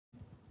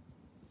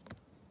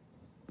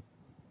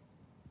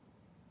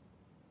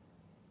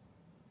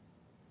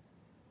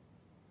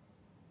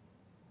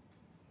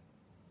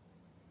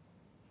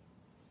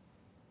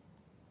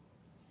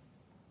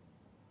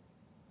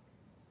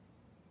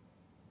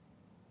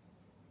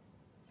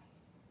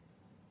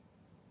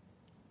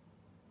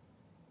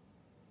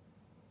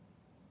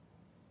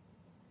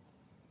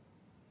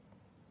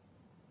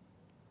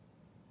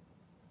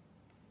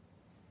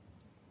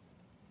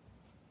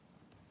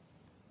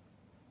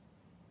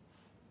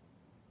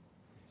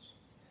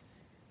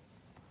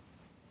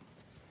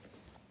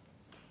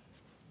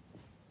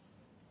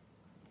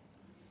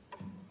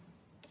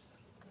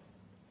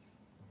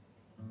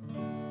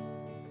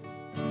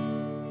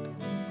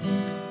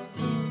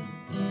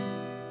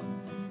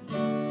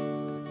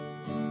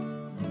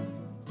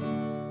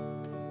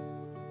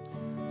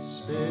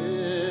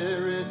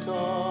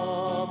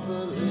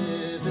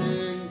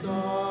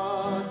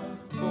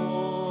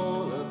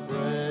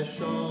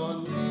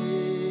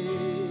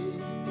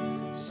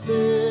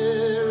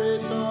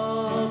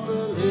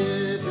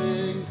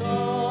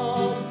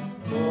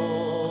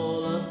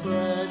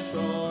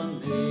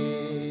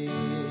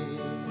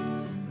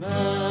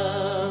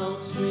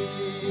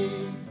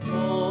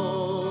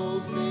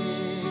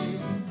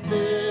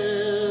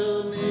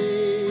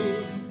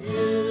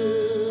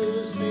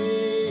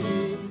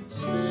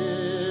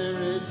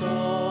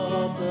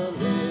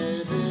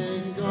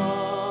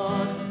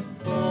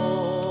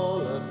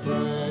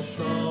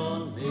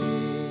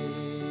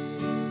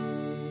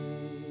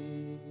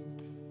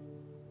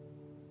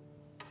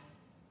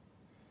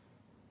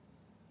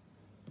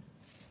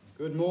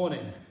Good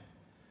morning.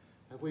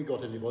 Have we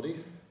got anybody?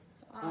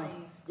 5.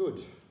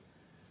 Good.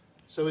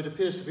 So it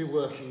appears to be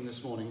working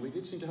this morning. We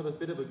did seem to have a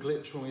bit of a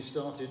glitch when we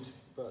started,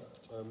 but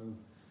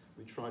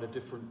we tried a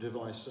different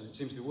device and it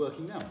seems to be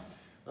working now.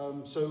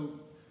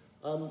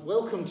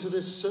 Welcome to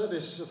this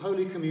service of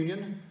Holy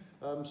Communion,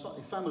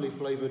 slightly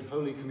family-flavoured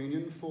Holy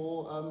Communion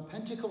for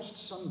Pentecost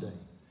Sunday.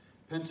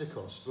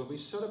 Pentecost, where we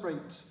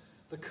celebrate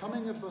the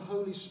coming of the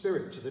Holy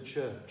Spirit to the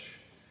church.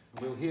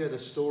 And we'll hear the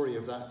story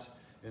of that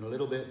in a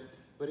little bit,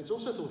 but it's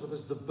also thought of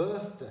as the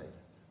birthday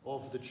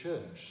of the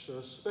church, so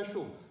a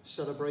special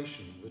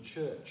celebration. The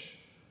church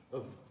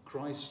of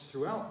Christ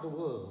throughout the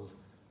world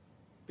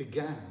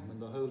began when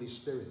the Holy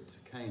Spirit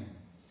came.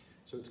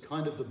 So it's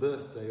kind of the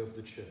birthday of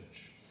the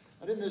church.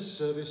 And in this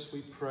service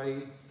we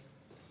pray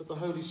that the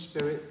Holy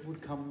Spirit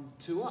would come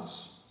to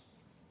us,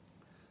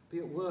 be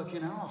at work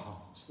in our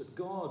hearts, that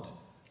God,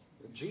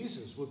 that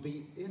Jesus would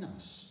be in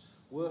us,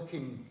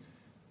 working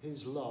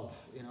his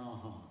love in our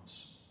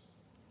hearts.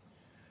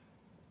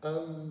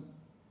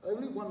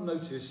 Only one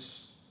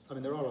notice. I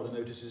mean, there are other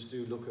notices.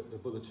 Do look at the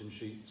bulletin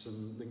sheets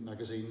and link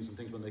magazines and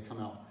things when they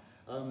come out.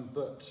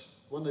 But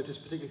one notice,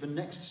 particularly for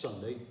next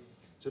Sunday,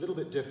 it's a little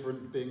bit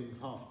different, being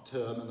half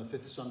term and the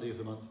 5th Sunday of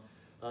the month.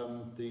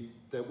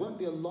 There won't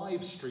be a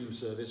live stream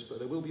service, but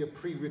there will be a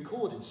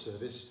pre-recorded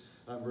service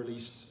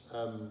released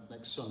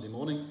next Sunday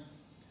morning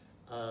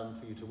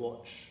for you to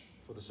watch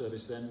for the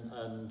service then.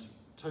 And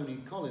Tony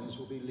Collins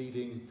will be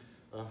leading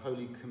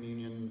Holy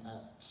Communion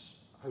at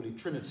Holy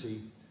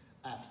Trinity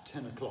at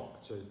 10 o'clock.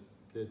 So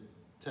the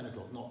 10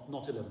 o'clock,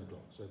 not 11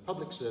 o'clock. So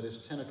public service,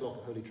 10 o'clock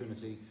at Holy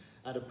Trinity,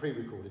 and a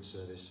pre-recorded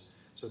service.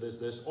 So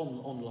there's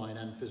online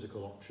and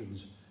physical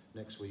options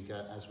next week,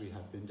 as we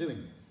have been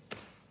doing.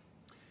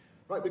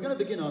 Right, we're going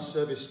to begin our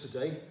service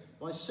today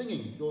by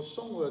singing. Your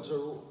song words are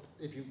all,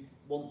 if you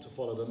want to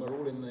follow them, are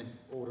all in the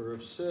order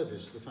of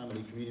service, the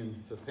family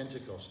communion for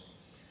Pentecost.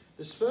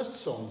 This first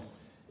song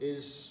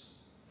is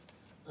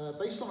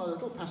based on a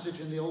little passage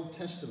in the Old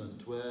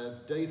Testament where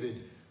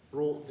David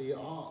brought the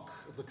Ark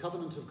of the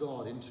Covenant of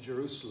God into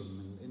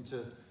Jerusalem and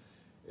to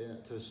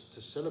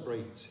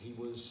celebrate. He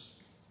was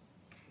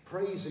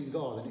praising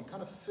God, and it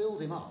kind of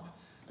filled him up,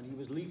 and he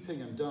was leaping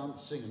and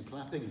dancing and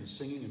clapping and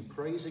singing and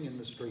praising in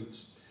the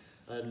streets.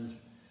 And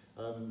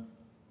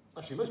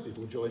actually most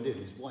people joined in.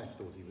 His wife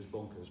thought he was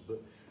bonkers,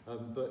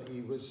 but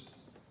he was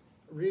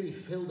really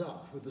filled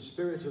up with the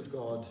Spirit of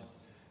God.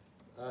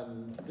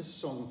 And this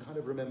song kind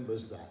of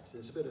remembers that.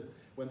 It's a bit of,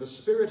 when the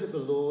Spirit of the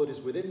Lord is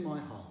within my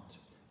heart,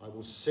 I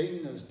will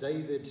sing as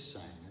David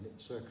sang. And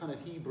it's a kind of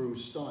Hebrew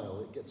style.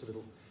 It gets a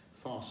little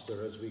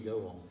faster as we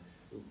go on.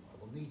 Ooh, I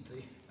will need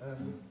the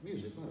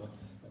music, won't I?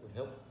 That would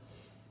help.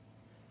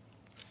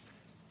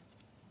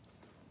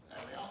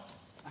 There we are.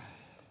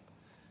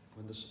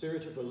 When the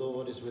Spirit of the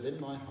Lord is within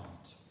my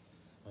heart,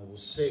 I will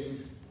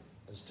sing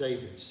as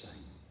David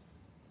sang.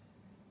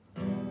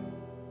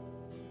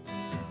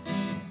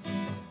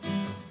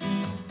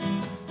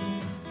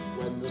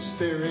 When the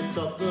Spirit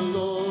of the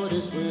Lord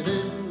is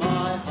within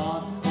my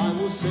heart, I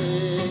will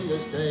sing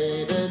as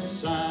David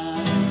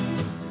sang.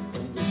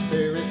 When the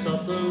Spirit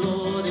of the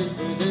Lord is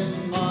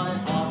within my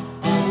heart,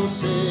 I will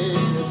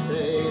sing as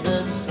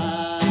David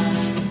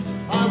sang.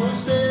 I will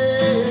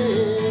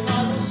sing,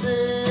 I will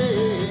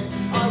sing,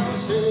 I will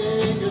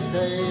sing as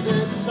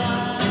David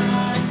sang.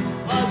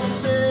 I will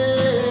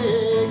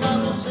sing, I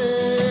will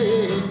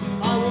sing,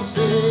 I will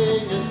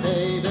sing as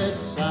David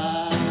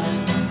sang.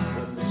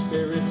 When the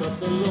Spirit of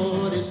the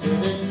Lord is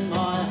within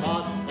my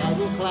heart, I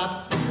will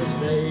clap as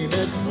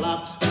David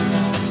clapped.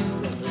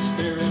 When the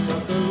Spirit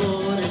of the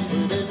Lord is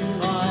within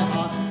my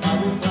heart, I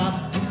will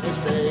clap as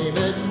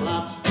David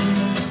clapped. I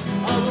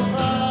will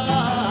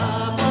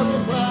clap, I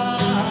will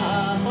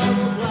clap, I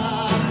will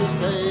clap as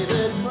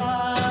David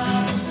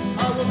clapped.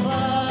 I will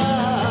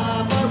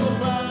clap, I will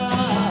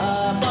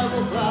clap, I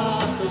will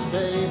clap as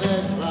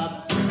David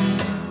clapped.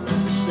 When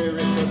the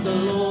Spirit of the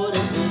Lord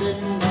is within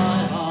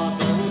my heart,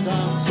 I will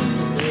dance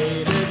as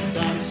David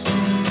danced.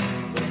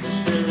 When the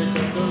Spirit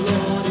of the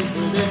Lord is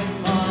within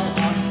my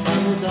heart, I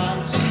will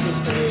dance as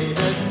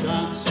David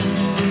danced.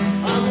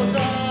 I will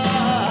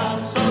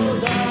dance, I will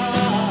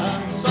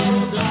dance, I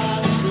will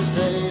dance as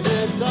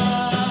David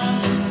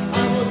danced. I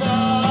will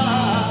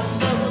dance,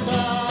 I will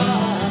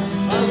dance,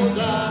 I will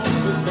dance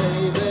as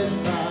David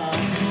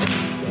danced.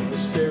 When the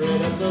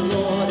Spirit of the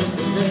Lord is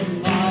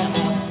within my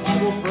heart, I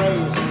will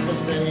praise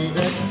as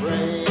David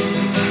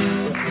praised.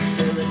 When the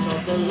Spirit of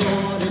the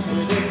Lord is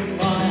within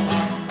my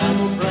heart, I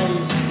will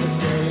praise as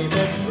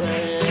David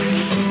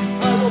praised.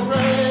 I will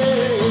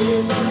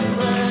praise, I will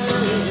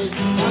praise,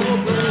 I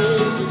will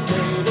praise as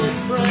David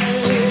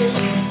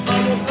praised. I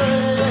will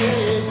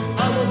praise,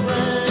 I will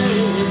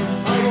praise,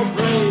 I will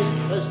praise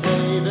as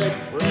David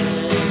praised.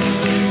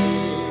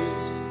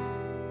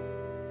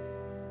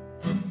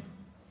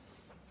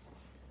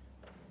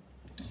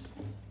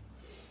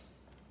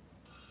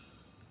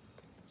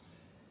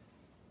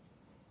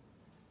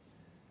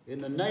 In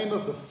the name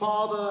of the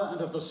Father,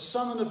 and of the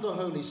Son, and of the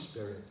Holy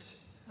Spirit.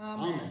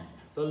 Amen.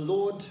 The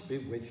Lord be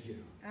with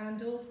you.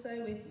 And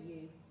also with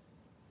you.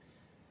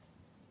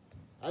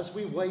 As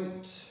we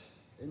wait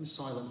in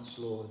silence,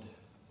 Lord,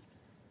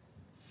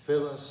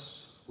 fill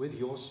us with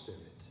your Spirit.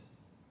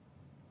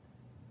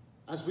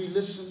 As we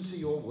listen to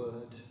your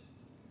word,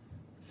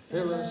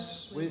 fill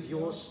us with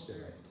your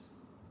Spirit.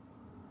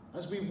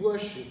 As we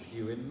worship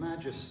you in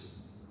majesty,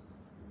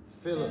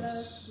 fill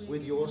us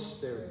with your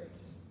Spirit.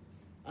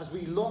 As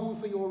we long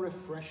for your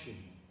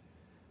refreshing,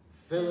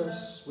 fill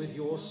us with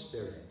your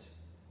Spirit.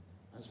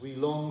 As we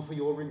long for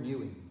your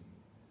renewing,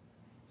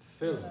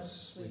 fill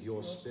us with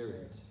your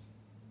Spirit.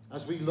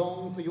 As we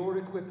long for your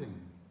equipping,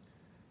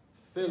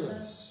 fill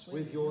us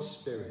with your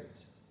Spirit.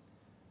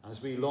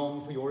 As we long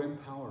for your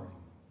empowering,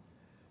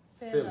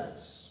 fill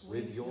us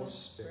with your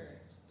Spirit.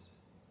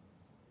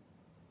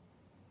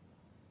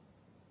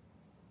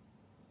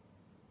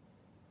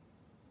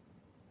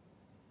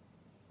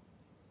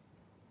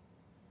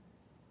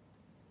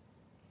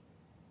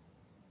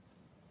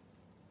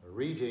 A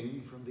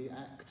reading from the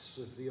Acts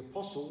of the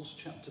Apostles,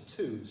 chapter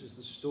 2. This is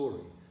the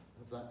story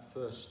of that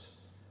first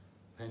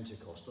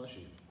Pentecost.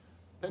 Actually,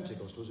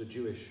 Pentecost was a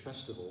Jewish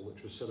festival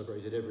which was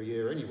celebrated every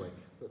year anyway,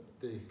 but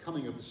the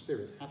coming of the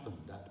Spirit happened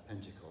at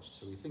Pentecost,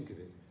 so we think of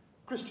it,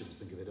 Christians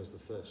think of it as the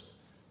first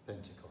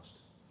Pentecost.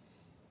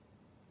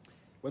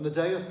 When the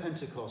day of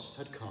Pentecost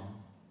had come,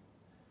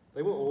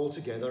 they were all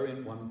together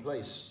in one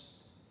place,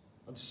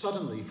 and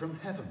suddenly from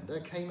heaven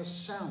there came a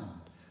sound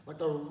like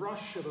the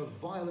rush of a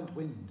violent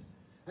wind,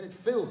 and it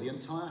filled the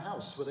entire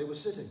house where they were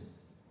sitting.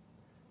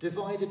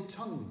 Divided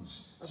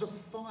tongues as of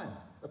fire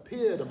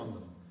appeared among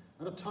them,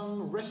 and a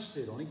tongue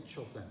rested on each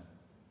of them.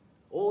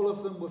 All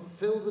of them were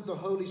filled with the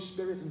Holy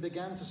Spirit and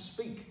began to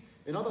speak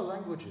in other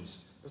languages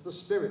as the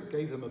Spirit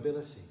gave them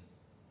ability.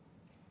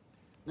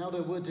 Now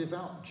there were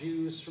devout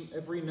Jews from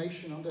every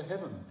nation under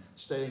heaven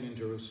staying in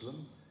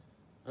Jerusalem,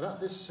 and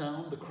at this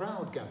sound the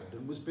crowd gathered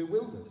and was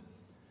bewildered,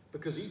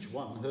 because each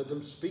one heard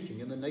them speaking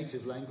in the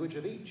native language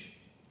of each.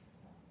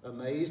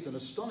 Amazed and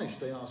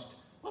astonished, they asked,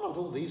 "Are not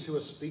all these who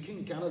are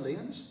speaking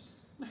Galileans?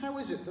 And how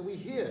is it that we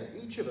hear,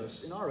 each of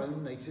us, in our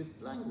own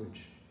native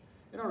language?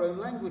 In our own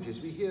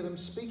languages we hear them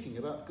speaking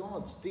about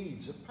God's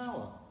deeds of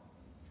power."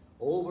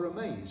 All were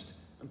amazed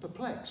and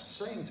perplexed,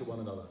 saying to one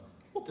another,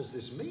 "What does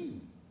this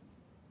mean?"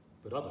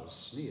 But others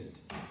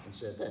sneered and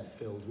said, "They're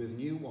filled with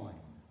new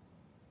wine."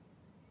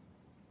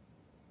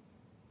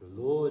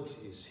 The Lord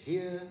is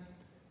here,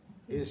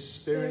 his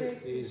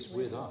Spirit is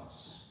with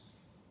us.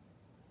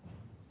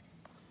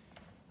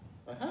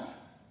 I have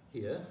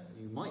here,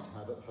 you might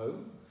have at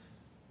home,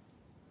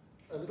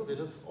 a little bit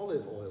of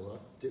olive oil.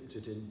 I've dipped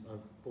it in,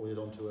 I've poured it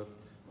onto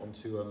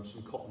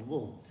some cotton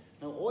wool.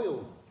 Now,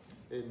 oil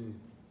in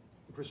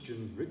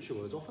Christian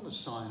ritual is often a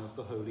sign of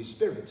the Holy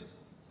Spirit,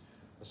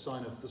 a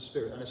sign of the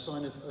Spirit, and a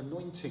sign of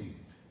anointing.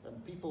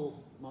 And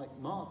people might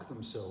mark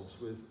themselves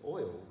with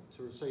oil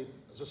to say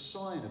as a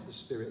sign of the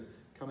Spirit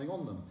coming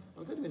on them.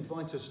 I'm going to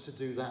invite us to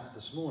do that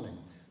this morning.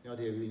 The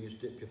idea being you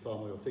just dip your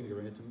thumb or your finger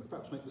in it and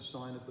perhaps make the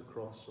sign of the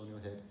cross on your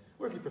head,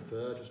 or if you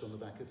prefer, just on the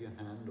back of your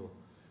hand or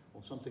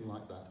something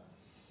like that.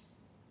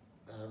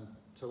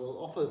 So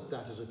we'll offer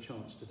that as a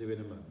chance to do in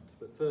a moment.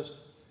 But first,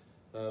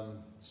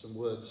 some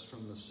words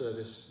from the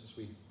service as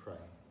we pray,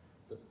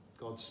 that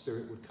God's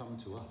Spirit would come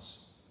to us.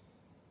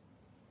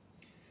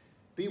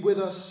 Be with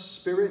us,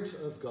 Spirit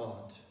of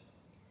God.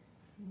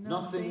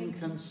 Nothing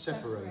can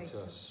separate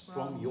us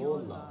from your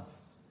love.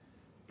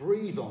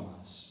 Breathe on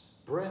us,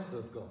 breath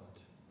of God.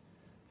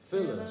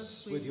 Fill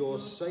us with your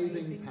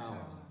saving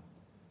power.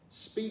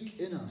 Speak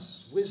in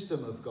us,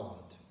 wisdom of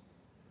God.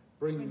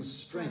 Bring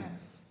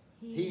strength,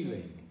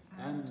 healing,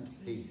 and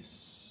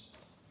peace.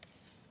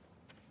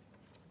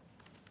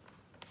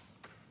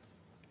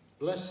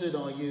 Blessed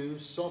are you,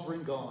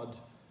 sovereign God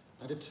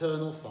and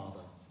eternal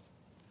Father.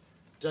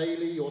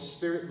 Daily your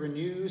Spirit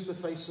renews the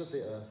face of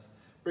the earth,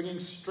 bringing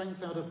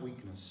strength out of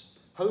weakness,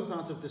 hope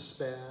out of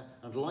despair,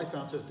 and life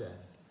out of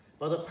death.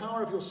 By the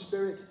power of your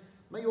Spirit,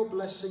 may your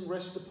blessing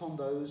rest upon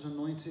those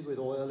anointed with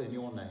oil in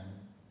your name.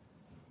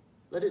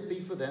 Let it be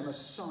for them a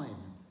sign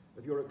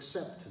of your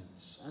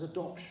acceptance and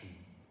adoption,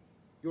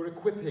 your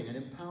equipping and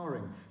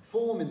empowering.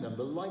 Form in them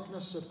the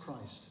likeness of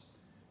Christ,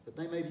 that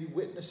they may be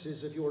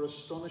witnesses of your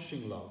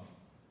astonishing love,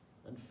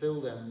 and fill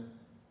them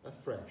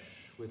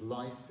afresh with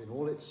life in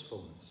all its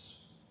fullness.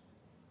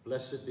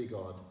 Blessed be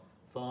God,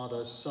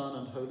 Father, Son,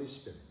 and Holy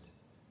Spirit.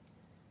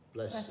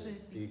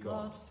 Blessed be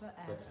God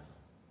forever.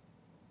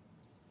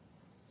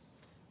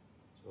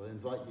 So I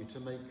invite you to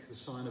make the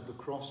sign of the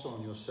cross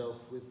on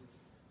yourself with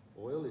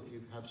oil, if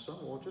you have some,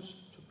 or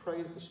just to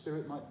pray that the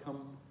Spirit might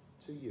come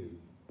to you.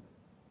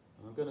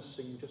 And I'm going to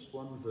sing just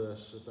one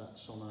verse of that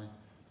song I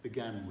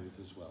began with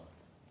as well.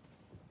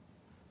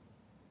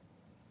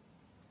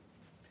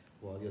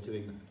 While you're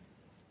doing that.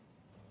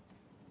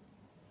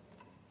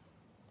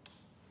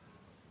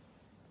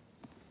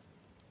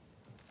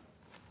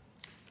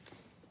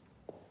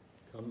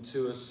 Come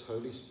to us,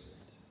 Holy Spirit.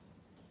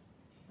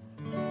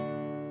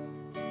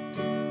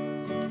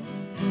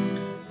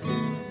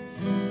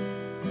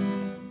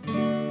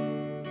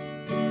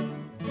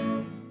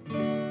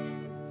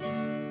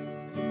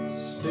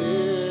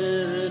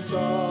 Spirit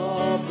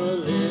of the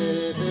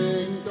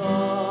living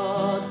God.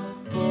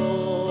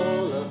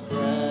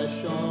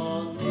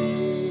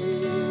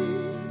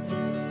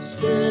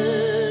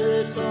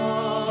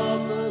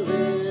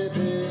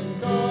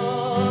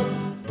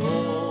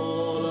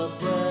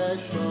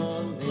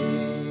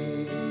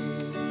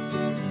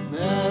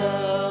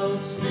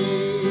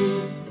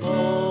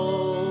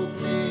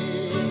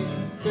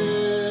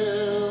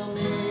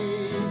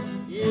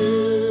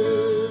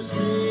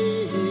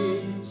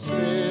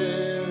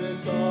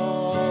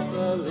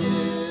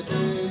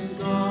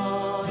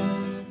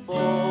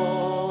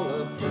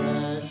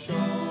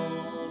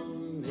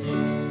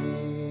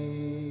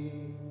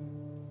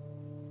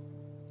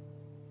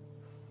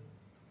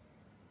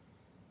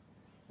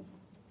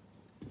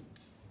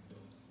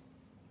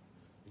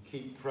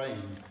 keep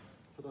praying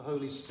for the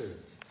Holy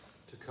Spirit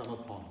to come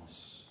upon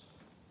us.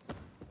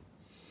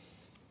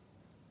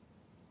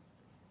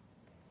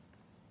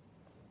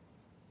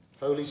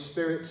 Holy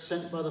Spirit,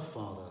 sent by the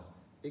Father,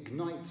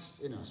 ignite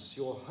in us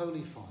your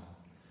holy fire.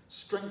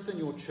 Strengthen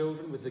your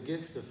children with the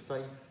gift of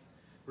faith.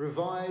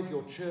 Revive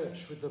your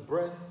church with the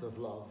breath of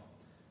love,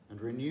 and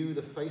renew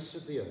the face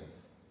of the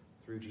earth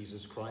through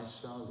Jesus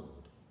Christ our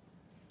Lord.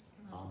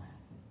 Amen.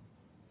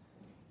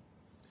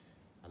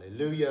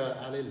 Alleluia,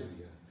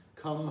 alleluia.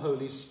 Come,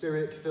 Holy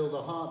Spirit, fill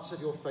the hearts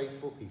of your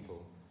faithful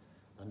people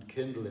and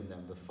kindle in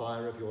them the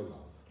fire of your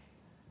love.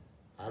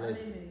 Alleluia.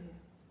 Alleluia.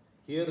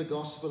 Hear the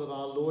gospel of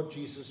our Lord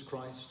Jesus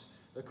Christ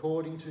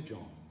according to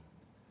John.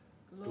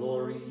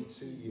 Glory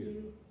to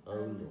you, O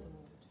Lord.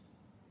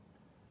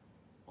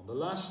 On the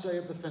last day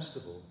of the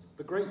festival,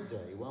 the great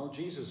day, while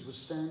Jesus was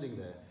standing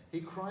there, he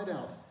cried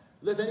out,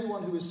 "Let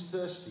anyone who is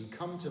thirsty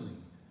come to me,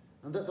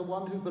 and let the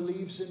one who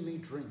believes in me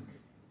drink.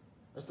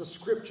 As the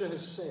scripture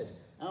has said,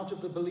 out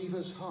of the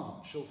believer's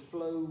heart shall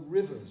flow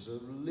rivers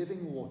of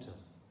living water."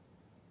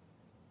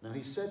 Now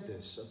he said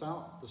this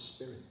about the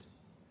Spirit,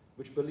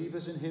 which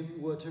believers in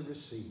him were to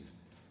receive.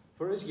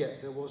 For as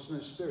yet there was no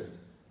Spirit,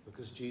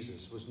 because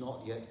Jesus was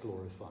not yet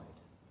glorified.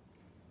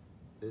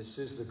 This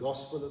is the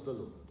gospel of the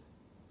Lord.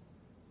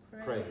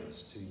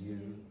 Praise to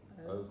you,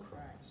 O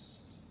Christ.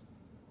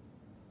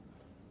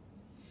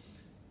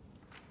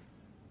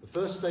 The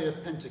first day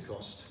of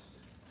Pentecost,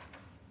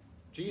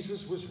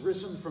 Jesus was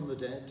risen from the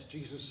dead.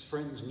 Jesus'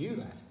 friends knew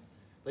that.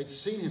 They'd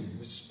seen him,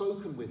 they'd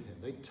spoken with him,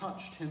 they'd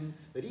touched him,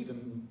 they'd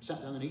even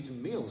sat down and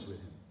eaten meals with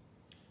him.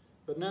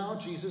 But now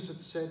Jesus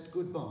had said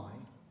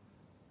goodbye,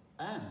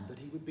 and that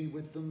he would be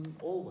with them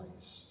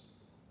always.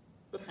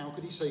 But how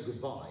could he say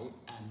goodbye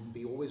and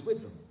be always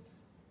with them?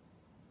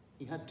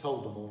 He had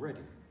told them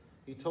already.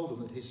 He told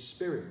them that his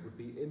Spirit would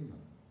be in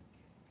them,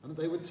 and that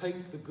they would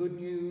take the good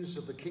news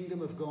of the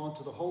kingdom of God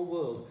to the whole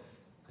world,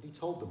 and he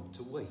told them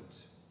to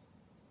wait.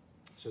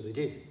 So they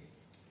did.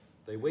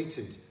 They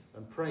waited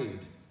and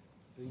prayed.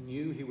 They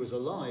knew he was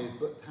alive,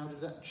 but how did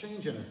that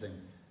change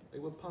anything? They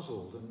were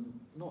puzzled and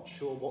not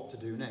sure what to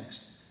do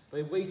next.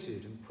 They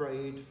waited and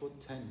prayed for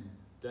 10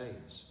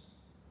 days,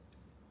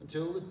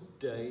 until the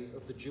day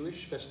of the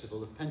Jewish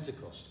festival of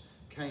Pentecost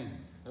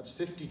came. That's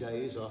 50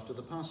 days after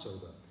the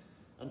Passover.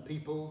 And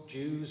people,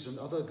 Jews and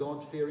other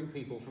God-fearing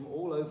people from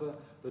all over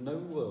the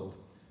known world,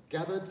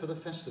 gathered for the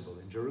festival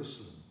in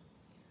Jerusalem.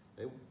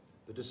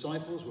 The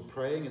disciples were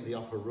praying in the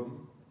upper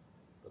room,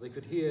 but they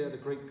could hear the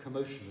great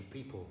commotion of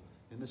people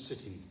in the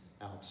city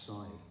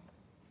outside.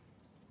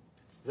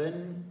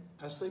 Then,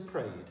 as they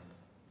prayed,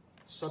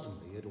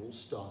 suddenly it all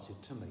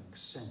started to make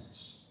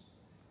sense.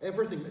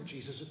 Everything that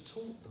Jesus had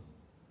taught them,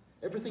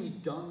 everything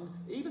he'd done,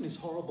 even his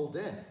horrible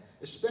death,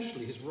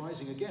 especially his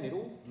rising again, it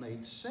all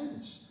made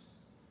sense.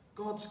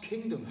 God's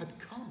kingdom had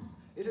come.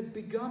 It had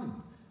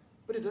begun,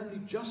 but it had only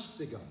just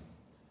begun.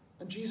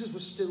 And Jesus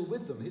was still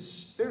with them. His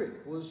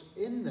Spirit was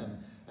in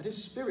them, and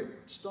his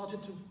Spirit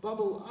started to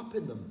bubble up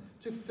in them,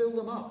 to fill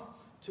them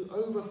up, to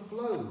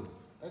overflow,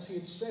 as he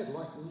had said,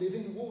 like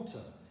living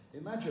water.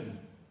 Imagine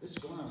this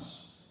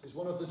glass is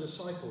one of the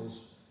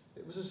disciples.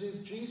 It was as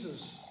if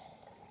Jesus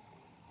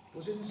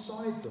was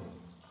inside them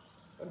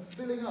and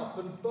filling up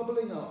and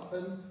bubbling up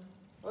and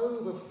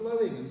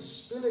overflowing and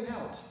spilling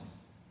out.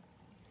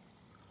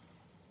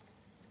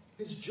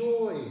 His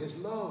joy, his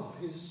love,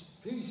 his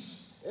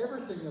peace,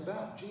 everything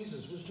about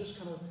Jesus was just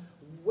kind of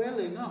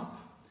welling up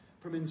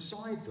from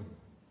inside them.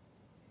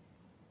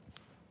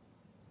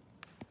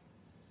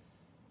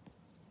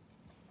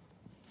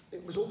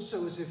 It was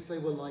also as if they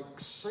were like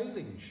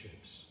sailing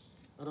ships,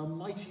 and a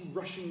mighty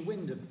rushing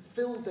wind had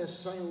filled their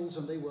sails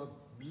and they were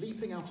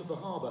leaping out of the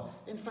harbour.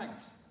 In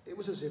fact, it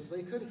was as if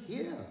they could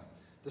hear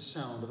the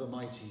sound of a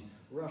mighty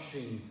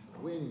rushing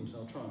wind.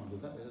 I'll try and do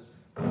that.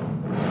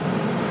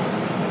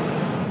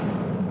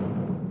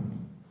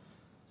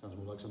 Sounds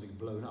more like something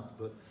blown up,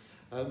 but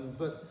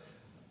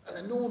an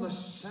enormous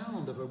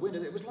sound of a wind,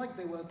 and it was like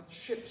they were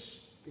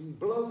ships being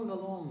blown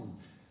along.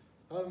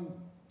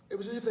 It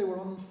was as if they were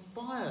on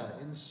fire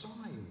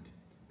inside,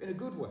 in a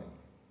good way.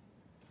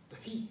 The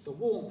heat, the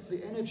warmth,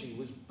 the energy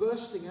was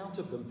bursting out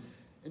of them.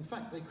 In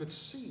fact, they could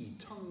see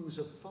tongues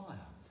of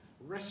fire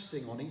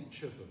resting on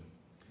each of them.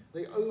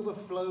 They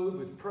overflowed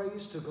with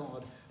praise to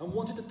God and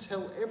wanted to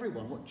tell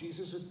everyone what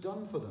Jesus had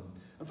done for them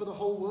and for the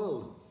whole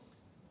world.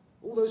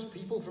 All those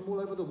people from all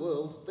over the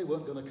world, they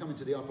weren't going to come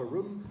into the upper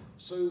room,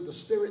 so the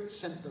Spirit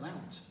sent them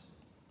out.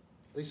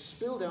 They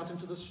spilled out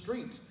into the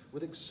street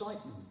with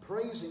excitement,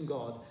 praising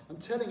God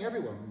and telling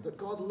everyone that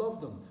God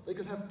loved them. They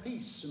could have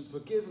peace and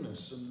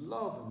forgiveness and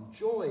love and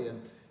joy,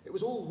 and it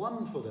was all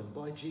won for them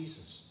by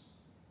Jesus.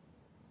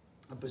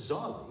 And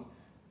bizarrely,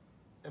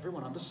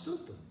 everyone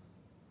understood them.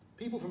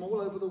 People from all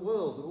over the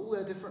world, with all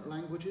their different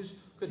languages,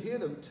 could hear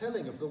them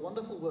telling of the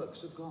wonderful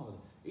works of God,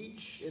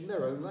 each in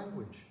their own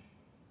language.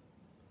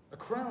 A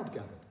crowd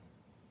gathered.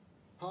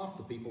 Half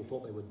the people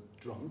thought they were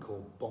drunk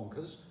or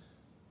bonkers,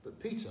 but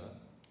Peter,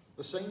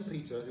 the same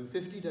Peter who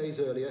 50 days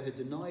earlier had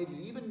denied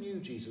he even knew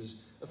Jesus,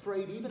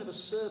 afraid even of a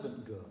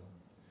servant girl,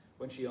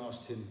 when she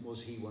asked him, was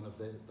he one of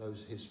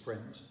those his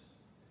friends.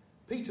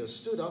 Peter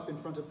stood up in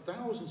front of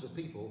thousands of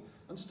people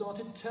and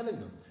started telling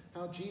them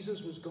how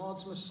Jesus was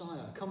God's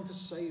Messiah, come to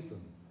save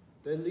them.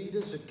 Their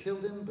leaders had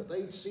killed him, but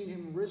they'd seen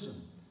him risen.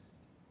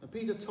 And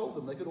Peter told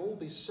them they could all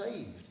be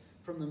saved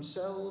from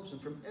themselves and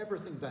from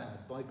everything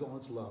bad by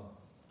God's love.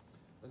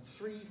 And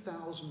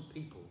 3,000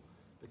 people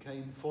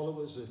became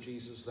followers of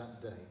Jesus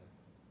that day.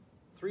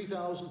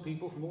 3,000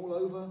 people from all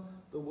over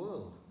the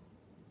world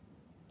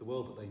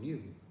that they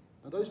knew.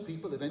 And those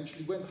people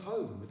eventually went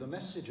home with a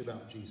message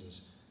about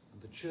Jesus.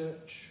 And the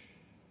church,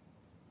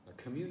 a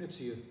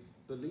community of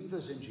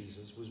believers in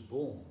Jesus, was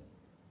born.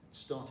 It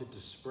started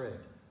to spread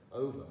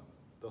over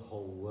the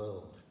whole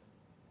world.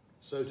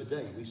 So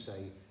today we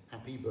say,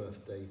 happy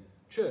birthday,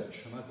 church.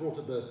 And I brought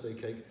a birthday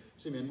cake.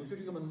 Simeon, could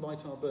you come and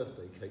light our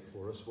birthday cake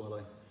for us while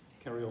I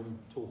carry on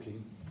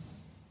talking?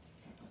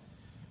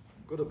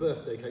 Got a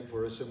birthday cake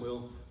for us, and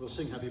we'll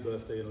sing happy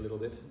birthday in a little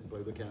bit, and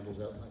blow the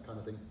candles out and that kind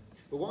of thing.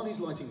 But while he's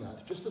lighting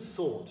that, just a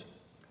thought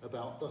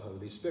about the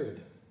Holy Spirit.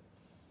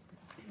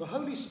 The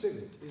Holy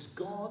Spirit is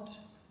God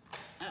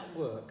at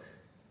work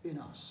in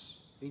us,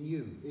 in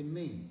you, in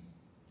me.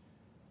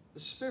 The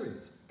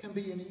Spirit can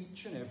be in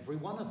each and every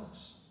one of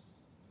us.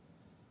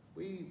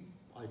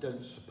 I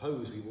don't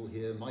suppose we will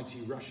hear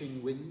mighty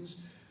rushing winds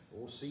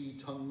or see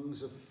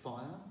tongues of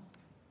fire.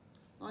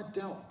 I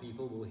doubt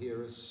people will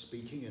hear us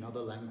speaking in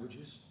other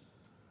languages.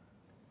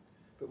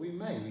 But we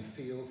may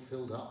feel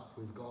filled up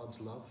with God's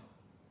love.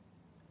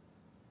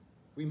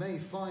 We may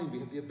find we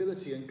have the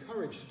ability and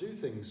courage to do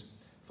things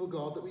for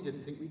God that we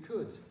didn't think we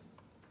could.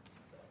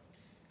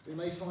 We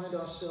may find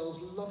ourselves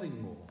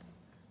loving more,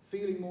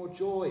 feeling more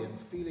joy and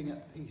feeling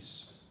at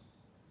peace.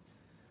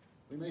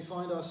 We may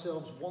find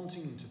ourselves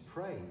wanting to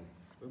pray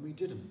when we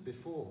didn't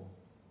before.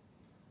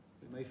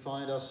 We may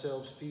find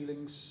ourselves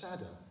feeling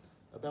sadder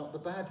about the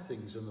bad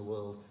things in the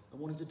world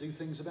and wanting to do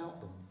things about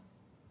them.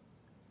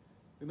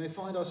 We may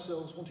find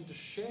ourselves wanting to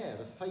share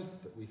the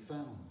faith that we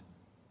found.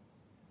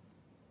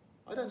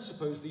 I don't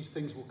suppose these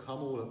things will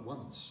come all at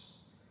once,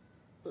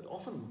 but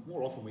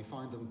more often we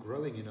find them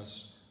growing in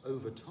us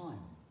over time.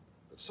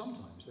 But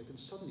sometimes they can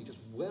suddenly just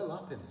well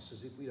up in us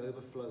as if we'd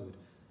overflowed.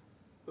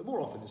 But more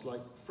often it's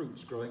like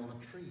fruits growing on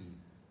a tree.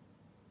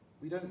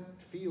 We don't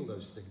feel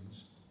those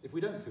things. If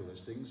we don't feel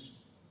those things,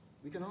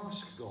 we can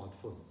ask God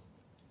for them.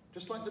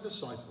 Just like the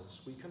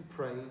disciples, we can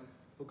pray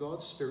for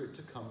God's Spirit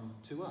to come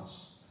to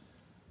us,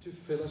 to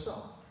fill us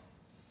up,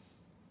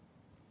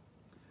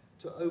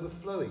 to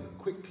overflowing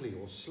quickly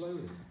or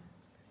slowly.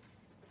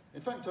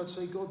 In fact, I'd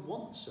say God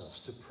wants us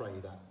to pray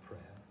that prayer,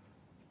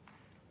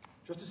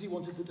 just as he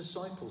wanted the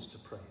disciples to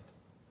pray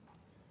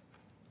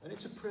it. And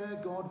it's a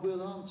prayer God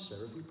will answer.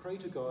 If we pray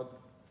to God,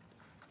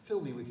 fill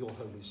me with your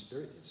Holy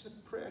Spirit, it's a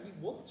prayer he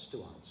wants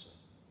to answer.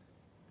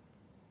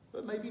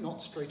 But maybe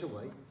not straight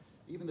away.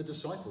 Even the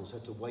disciples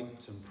had to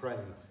wait and pray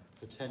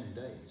for 10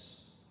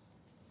 days.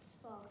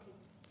 Sparky.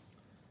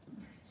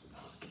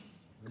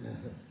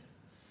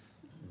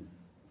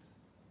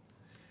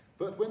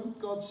 But when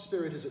God's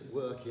Spirit is at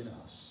work in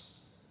us,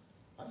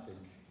 I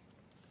think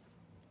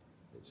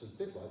it's a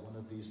bit like one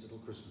of these little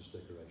Christmas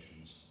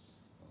decorations.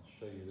 I'll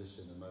show you this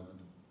in a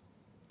moment.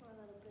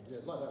 Yeah,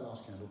 like that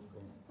last candle. Go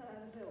on.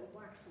 A bit of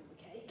wax on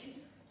the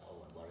cake. Oh,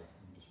 don't worry.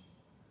 You can just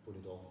put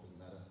it off, doesn't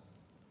matter.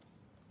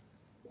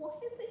 What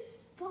is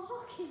this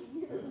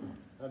sparking?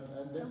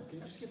 And then, can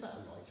you just give that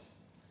a light?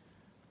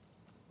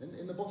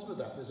 In the bottom of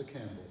that, there's a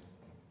candle.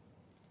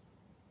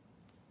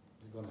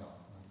 You've gone out.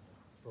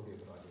 Probably a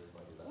good idea if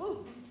I do that.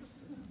 Whoa.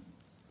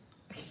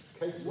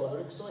 Kate's rather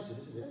excited,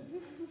 isn't it?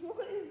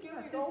 What is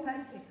going It on? is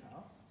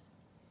Pentecost.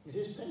 It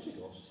is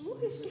Pentecost.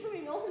 What is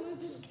going on with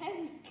this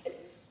cake?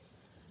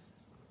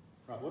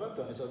 Right, what I've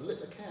done is I've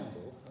lit a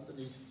candle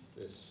underneath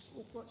this.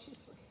 Watch your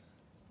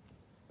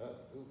sleeve.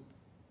 Ooh.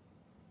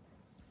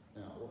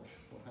 Now, watch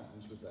what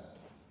happens with that,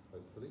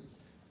 hopefully.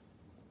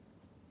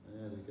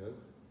 There we go.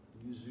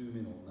 Can you zoom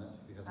in on that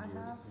if you haven't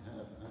already? You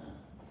have.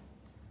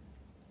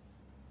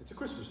 It's a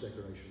Christmas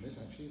decoration, this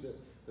actually.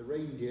 The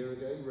reindeer are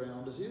going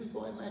round as if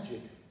by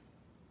magic,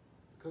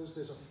 because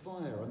there's a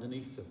fire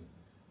underneath them.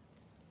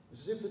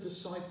 It's as if the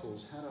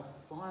disciples had a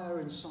fire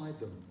inside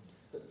them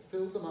that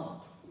filled them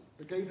up,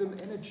 that gave them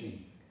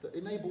energy, that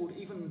enabled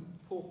even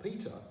poor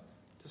Peter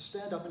to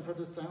stand up in front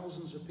of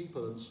thousands of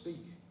people and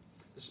speak.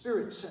 The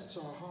Spirit sets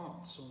our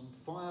hearts on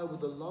fire with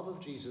the love of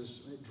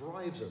Jesus, and it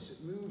drives us,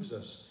 it moves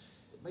us,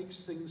 it makes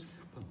things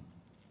happen.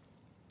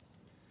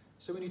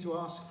 So we need to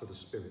ask for the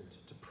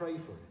Spirit, to pray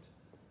for it,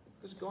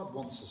 because God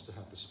wants us to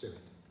have the Spirit,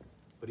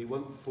 but he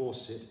won't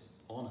force it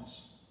on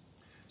us.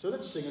 So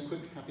let's sing a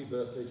quick happy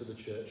birthday to the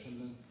church and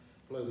then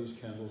blow these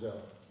candles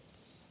out.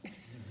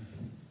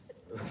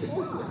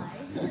 Why?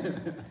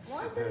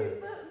 Why do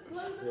you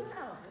blow them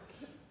out?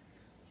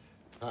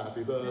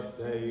 Happy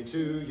birthday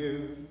to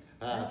you,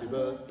 happy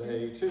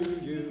birthday to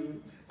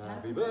you,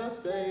 happy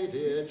birthday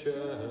dear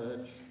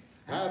church,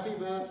 happy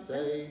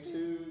birthday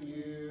to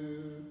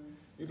you.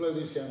 You blow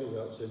these candles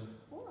out, Sim.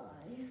 Why?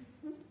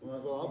 Well,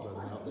 I'll blow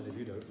them out then if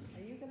you don't.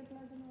 Are you going to blow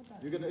them or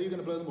don't? Are you going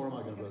to blow them or am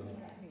I going to blow them?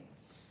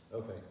 Yeah.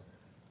 Okay.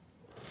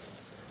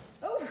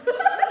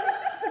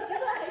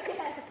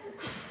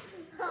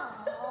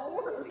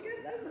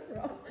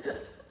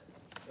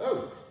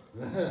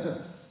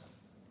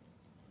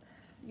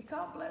 You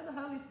can't blow the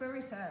Holy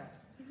Spirit out.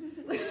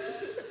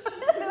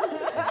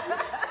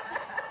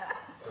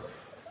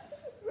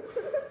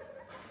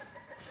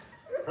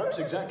 Perhaps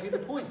exactly the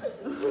point.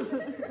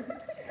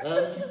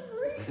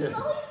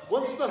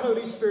 Once the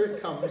Holy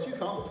Spirit comes, you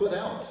can't put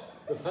out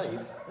the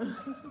faith.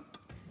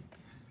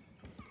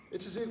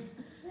 It's as if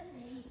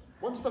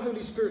once the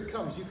Holy Spirit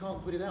comes, you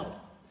can't put it out.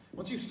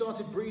 Once you've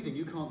started breathing,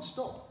 you can't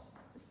stop.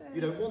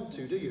 You don't want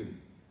to, do you?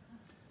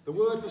 The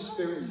word for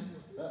spirit,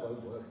 that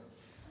won't work.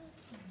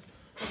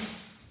 I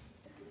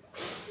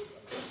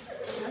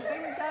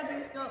think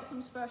Daddy's got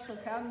some special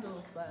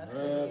candles there.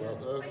 Well,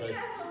 okay.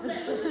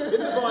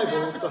 In the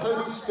Bible, the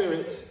Holy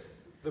Spirit,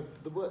 the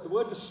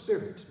word for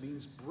spirit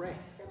means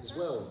breath as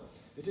well.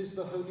 It is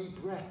the holy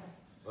breath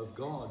of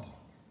God.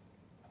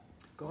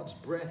 God's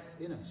breath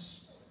in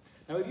us.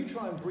 Now, if you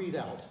try and breathe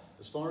out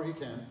as far as you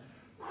can,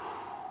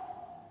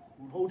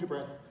 hold your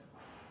breath.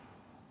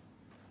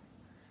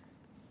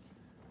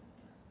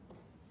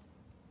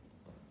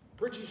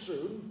 Pretty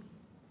soon,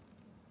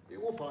 you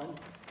will find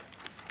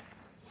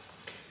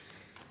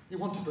you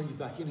want to breathe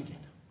back in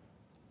again.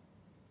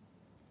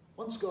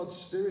 Once God's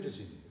Spirit is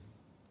in you,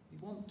 you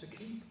want to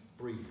keep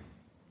breathing.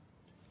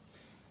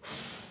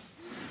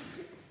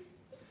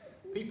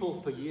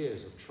 People for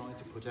years have tried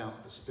to put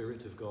out the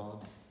Spirit of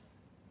God.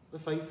 The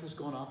faith has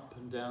gone up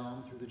and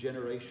down through the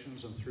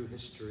generations and through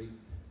history,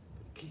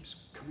 but it keeps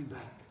coming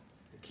back.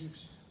 It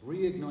keeps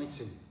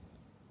reigniting.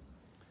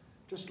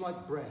 Just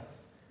like breath,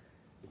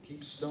 it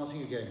keeps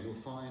starting again. You'll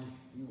find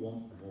you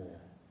want more.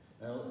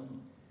 Now,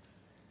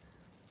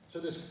 so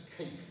this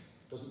cake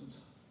doesn't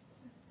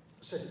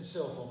set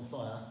itself on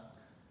fire.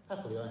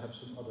 Happily, I have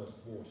some other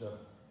water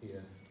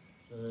here.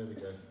 So there we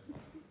go.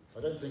 I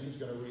don't think it's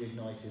going to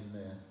reignite in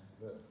there,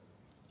 but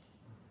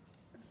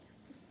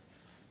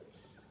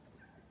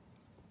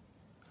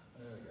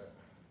there we go.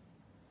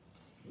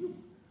 Woo.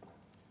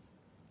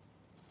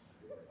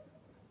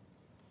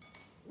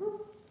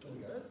 Woo. There we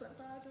go. Does that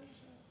bad?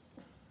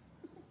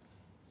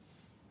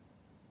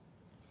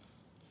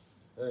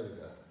 There we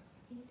go.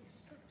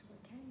 Indestructible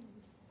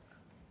candles.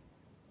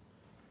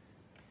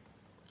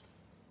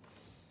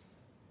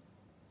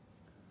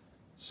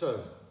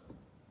 So,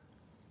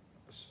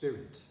 the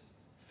Spirit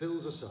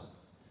fills us up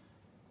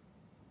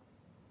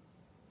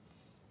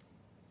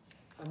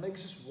and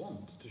makes us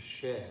want to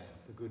share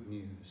the good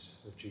news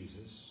of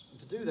Jesus. And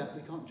to do that,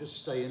 we can't just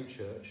stay in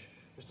church.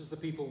 Just as the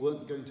people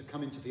weren't going to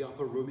come into the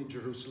upper room in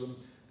Jerusalem,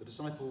 the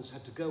disciples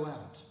had to go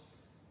out.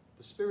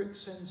 The Spirit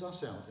sends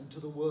us out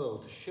into the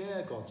world to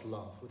share God's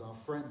love with our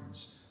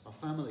friends, our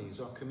families,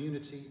 our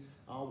community,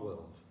 our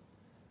world.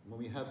 And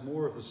when we have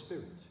more of the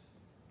Spirit,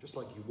 just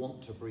like you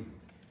want to breathe,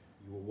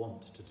 you will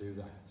want to do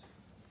that.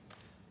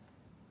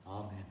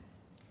 Amen.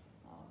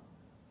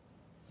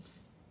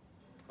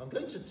 I'm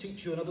going to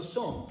teach you another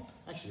song.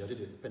 Actually, I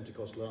did it at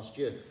Pentecost last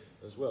year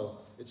as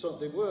well.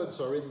 The words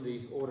are in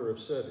the order of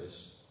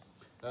service.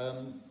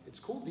 It's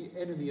called The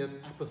Enemy of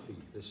Apathy,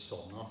 this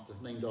song,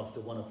 named after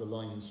one of the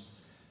lines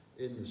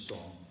in the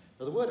song.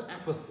 Now, the word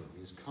apathy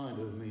is kind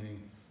of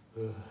meaning,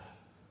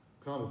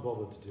 can't be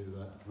bothered to do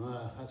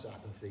that. That's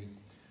apathy.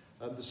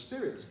 The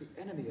Spirit is the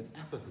enemy of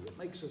apathy. It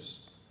makes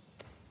us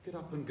get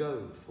up and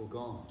go for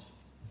God.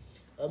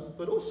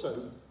 But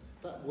also,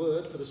 that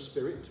word for the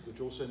Spirit,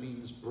 which also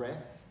means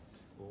breath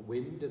or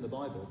wind in the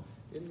Bible,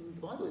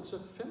 it's a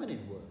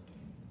feminine word.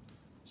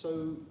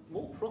 So,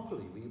 more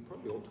properly, we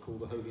probably ought to call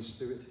the Holy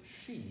Spirit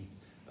she.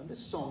 And this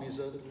song is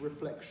a little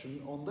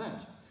reflection on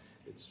that.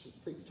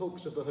 It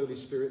talks of the Holy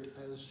Spirit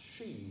as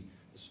she,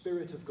 the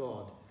Spirit of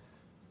God.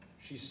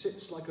 She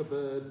sits like a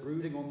bird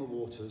brooding on the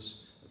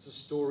waters. It's a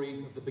story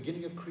of the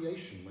beginning of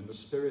creation, when the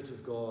Spirit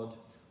of God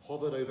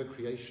hovered over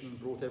creation and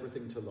brought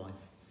everything to life.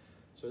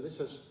 So this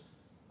has,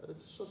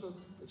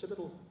 it's a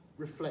little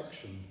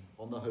reflection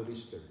on the Holy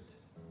Spirit.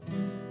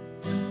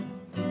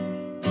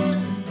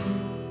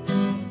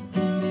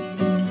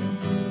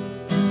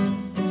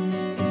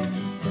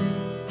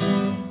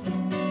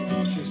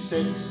 She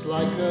sits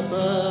like a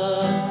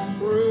bird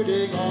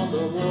brooding on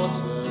the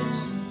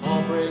waters,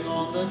 hovering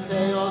on the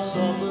chaos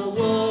of the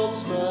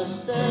world's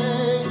first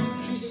day.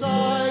 She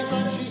sighs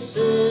and she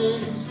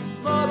sings,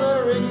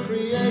 mothering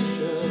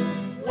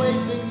creation,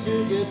 waiting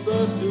to give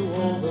birth to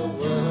all the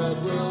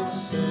word will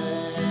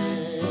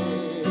say.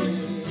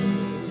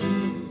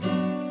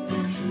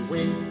 She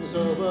wings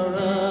over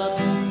earth,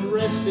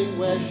 resting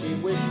where she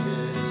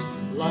wishes,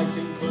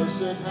 lighting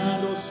close at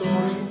hand or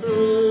soaring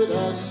through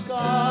the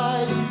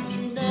skies.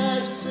 She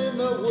nests in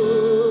the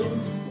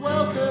womb,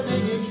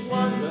 welcoming each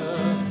wonder,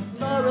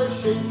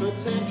 nourishing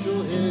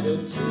potential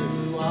hidden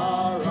to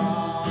our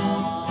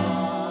eyes.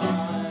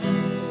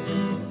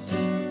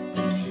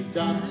 She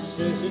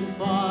dances in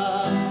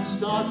fire,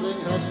 startling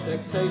her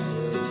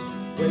spectators,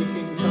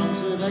 waking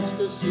tongues of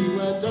ecstasy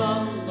where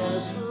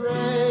dumbness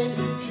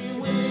reigns. She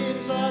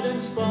weaves and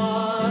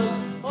inspires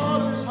all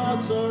whose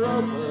hearts are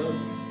open,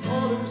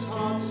 all whose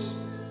hearts,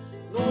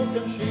 nor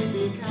can she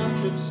be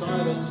captured,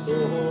 silenced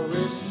or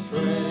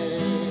restrained.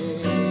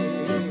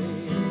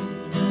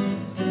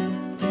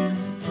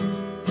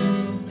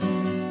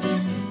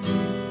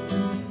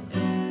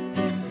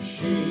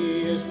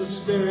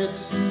 Spirit,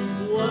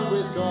 one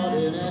with God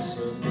in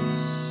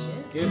essence,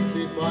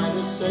 gifted by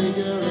the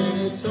Saviour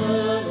in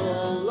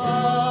eternal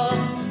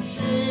love. She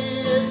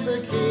is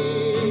the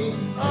key,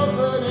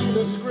 opening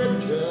the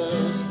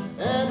Scriptures,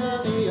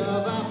 enemy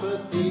of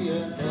apathy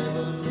and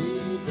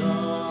heavenly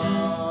dove.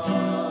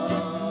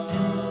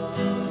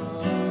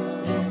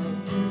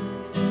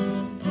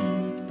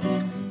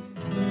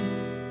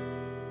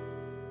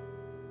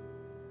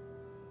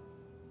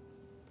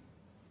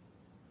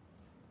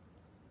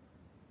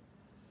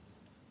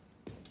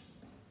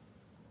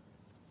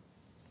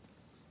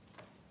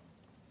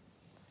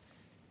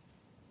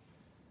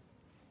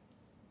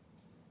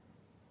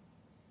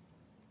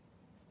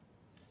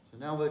 So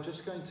now we're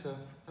just going to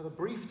have a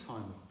brief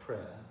time of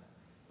prayer,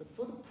 but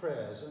for the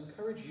prayers I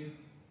encourage you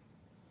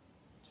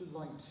to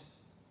light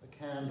a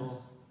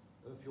candle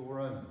of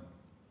your own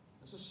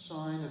as a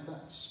sign of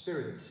that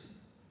Spirit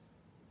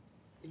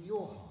in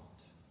your heart.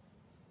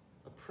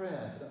 A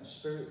prayer for that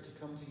Spirit to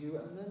come to you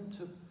and then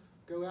to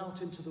go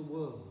out into the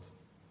world,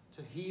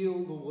 to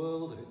heal the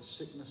world of its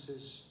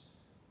sicknesses,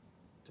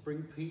 to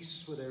bring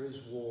peace where there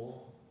is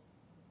war,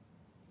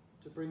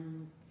 to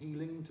bring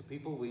healing to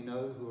people we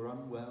know who are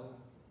unwell,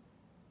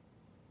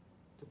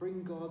 to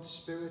bring God's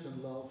Spirit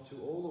and love to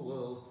all the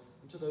world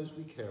and to those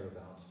we care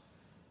about.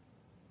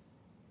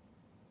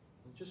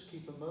 And just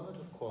keep a moment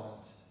of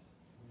quiet.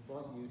 I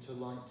invite you to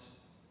light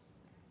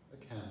a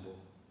candle.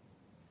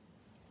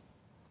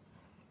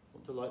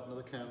 Want to light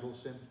another candle,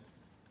 Sim?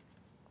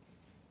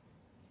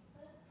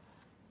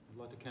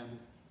 Light a candle.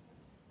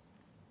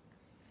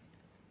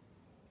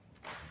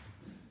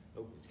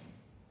 Oh.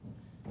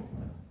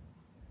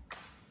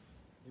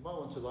 You might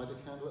want to light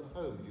a candle at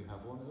home if you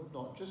have one, or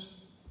not. Just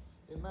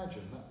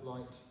imagine that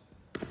light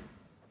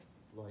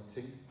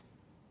lighting.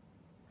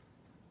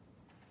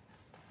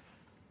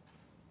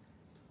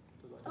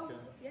 To light a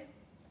candle. Yeah.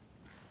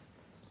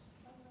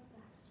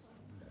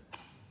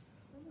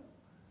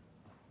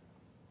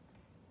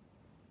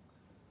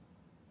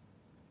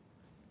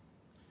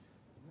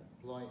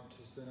 Light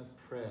is then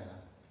a prayer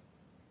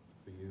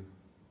for you.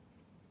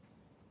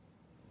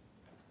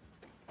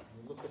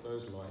 And look at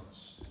those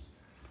lights.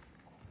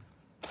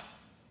 And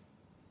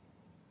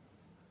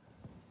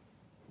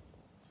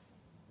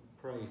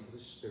pray for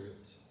the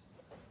Spirit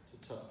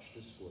to touch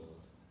this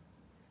world,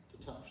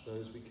 to touch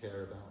those we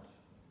care about,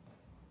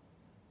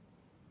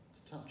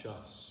 to touch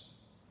us.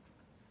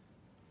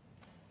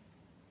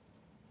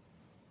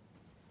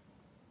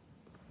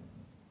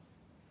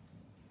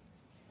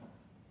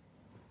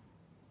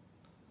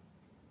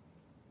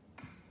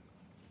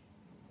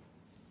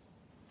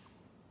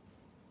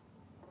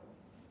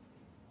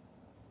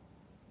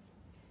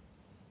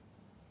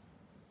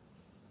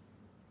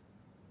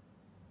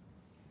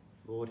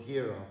 Lord,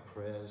 hear our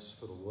prayers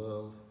for the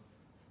world,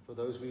 for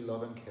those we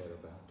love and care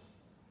about,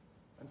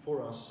 and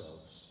for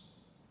ourselves.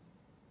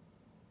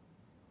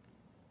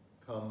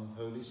 Come,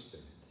 Holy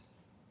Spirit.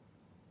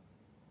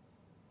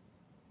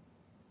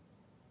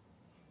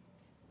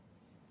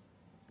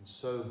 And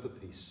so the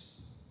peace.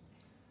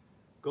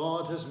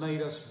 God has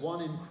made us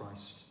one in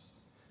Christ.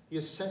 He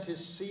has set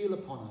his seal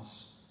upon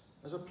us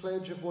as a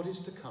pledge of what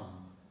is to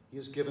come. He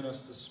has given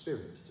us the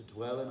Spirit to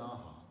dwell in our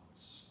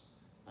hearts.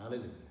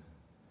 Alleluia.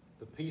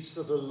 The peace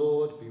of the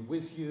Lord be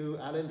with you,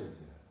 alleluia,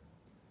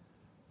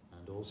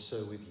 and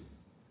also with you,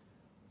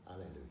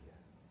 alleluia.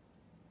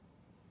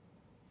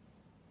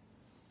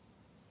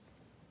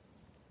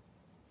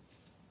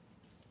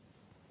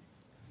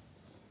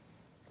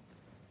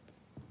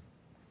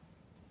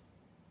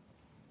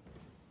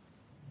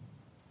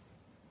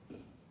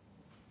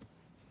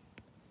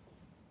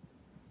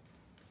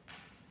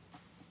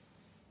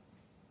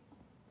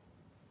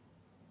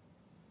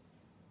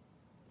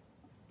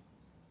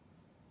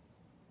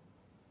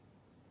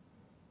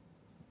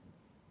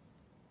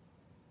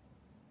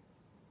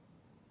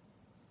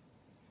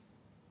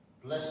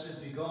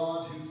 Blessed be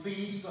God who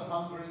feeds the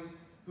hungry,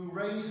 who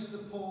raises the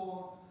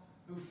poor,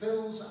 who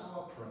fills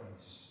our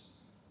praise.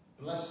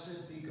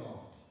 Blessed be God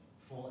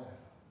forever.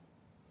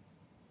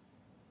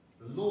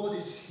 The Lord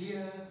is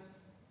here.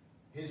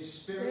 His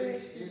Spirit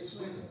is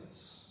with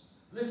us.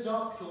 Lift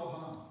up your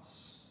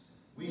hearts.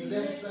 We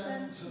lift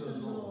them to the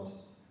Lord.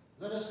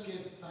 Let us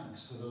give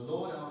thanks to the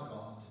Lord our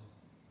God.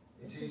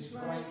 It is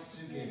right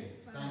to give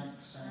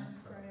thanks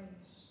and praise.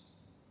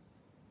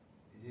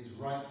 It is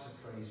right to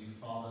praise you,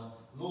 Father,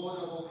 Lord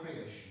of all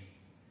creation.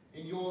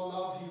 In your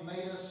love you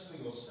made us for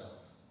yourself.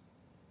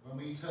 When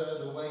we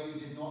turned away, you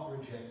did not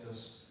reject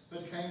us,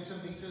 but came to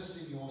meet us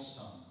in your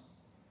Son.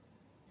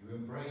 You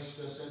embraced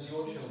us as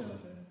your children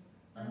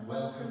and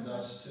welcomed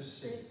us to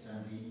sit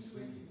and eat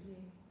with you.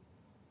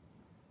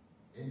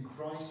 In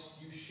Christ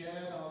you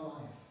shared our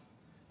life,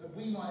 that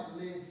we might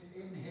live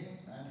in him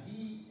and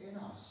he in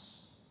us.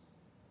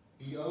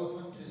 He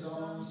opened his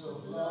arms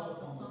of love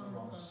upon the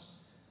cross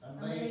and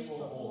made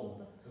for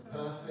all the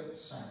perfect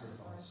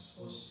sacrifice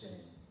for sin.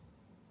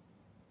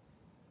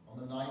 On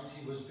the night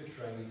he was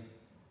betrayed,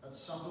 at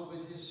supper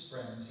with his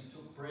friends, he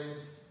took bread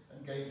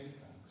and gave you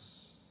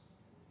thanks.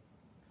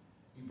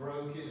 He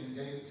broke it and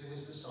gave it to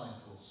his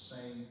disciples,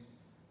 saying,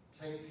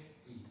 take,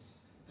 eat.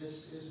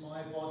 This is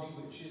my body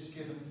which is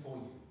given for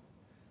you.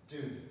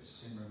 Do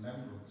this in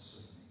remembrance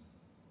of me.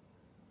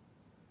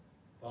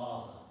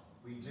 Father,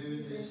 we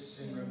do this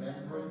in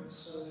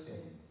remembrance of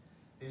him.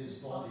 His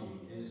body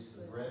is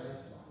the bread of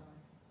life.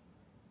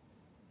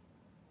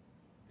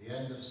 At the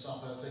end of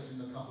supper, taking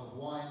the cup of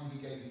wine, he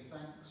gave you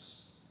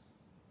thanks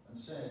and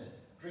said,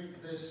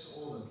 "Drink this,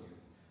 all of you.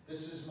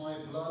 This is my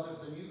blood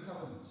of the new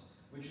covenant,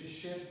 which is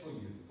shed for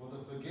you for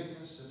the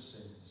forgiveness of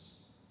sins.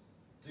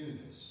 Do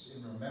this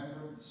in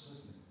remembrance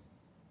of me."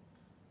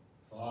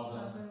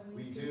 Father,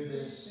 we do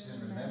this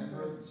in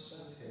remembrance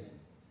of him.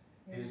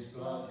 His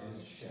blood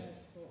is shed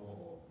for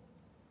all.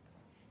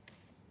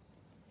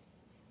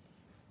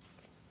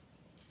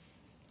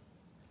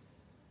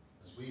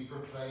 As we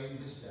proclaim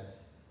his death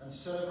and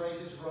celebrate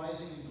his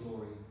rising in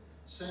glory,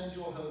 send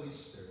your Holy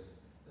Spirit,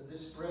 that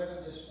this bread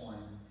and this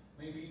wine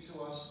may be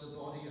to us the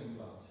body and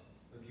blood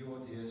of your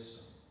dear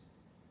Son.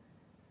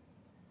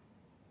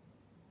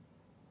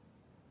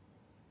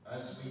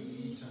 As we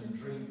eat and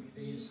drink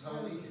these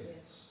holy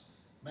gifts,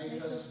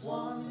 make us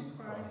one in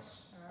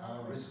Christ,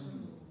 our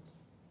risen Lord.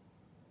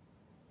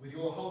 With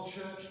your whole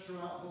church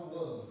throughout the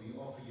world, we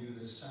offer you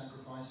this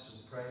sacrifice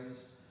of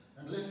praise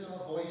and lift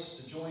our voice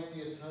to join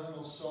the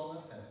eternal song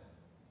of heaven.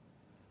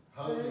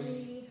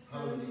 Holy,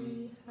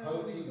 holy,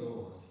 holy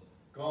Lord,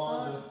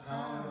 God of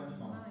power and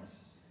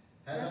might,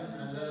 heaven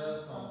and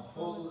earth are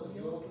full of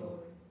your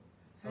glory.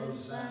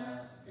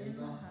 Hosanna in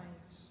the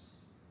heights.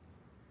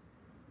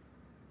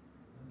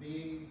 And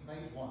being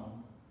made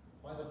one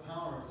by the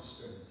power of the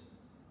Spirit,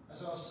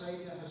 as our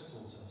Saviour has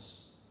taught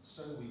us,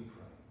 so we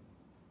pray.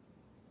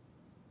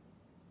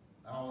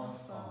 Our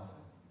Father,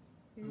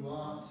 who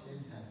art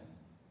in heaven,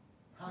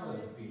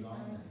 hallowed be thy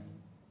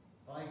name.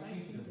 Thy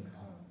kingdom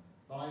come,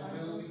 thy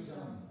will be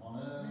done on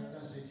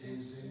earth as it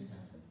is in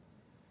heaven.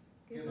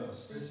 Give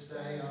us this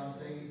day our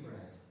daily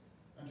bread,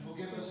 and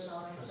forgive us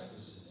our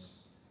trespasses,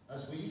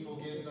 as we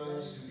forgive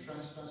those who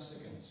trespass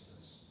against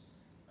us.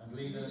 And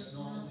lead us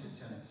not into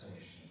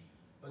temptation,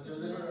 but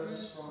deliver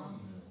us from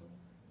evil.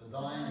 For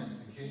thine is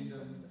the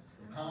kingdom,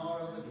 the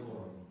power, and the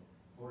glory,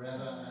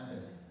 forever and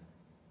ever.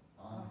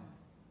 Amen.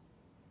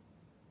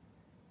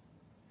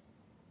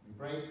 We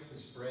break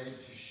this bread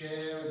to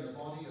share in the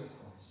body of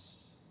Christ.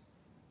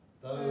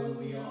 Though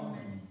we are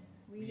many,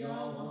 we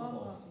are one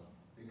body,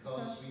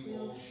 because we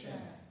all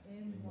share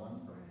in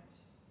one bread.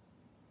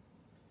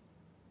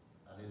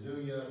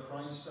 Alleluia,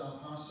 Christ our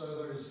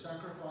Passover is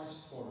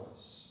sacrificed for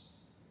us.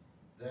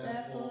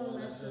 Therefore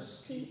let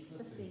us keep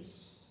the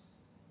feast.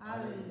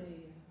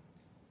 Alleluia.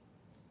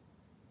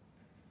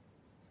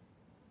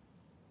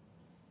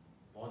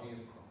 Body of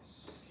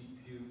Christ, keep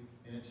you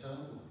in eternal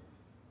life.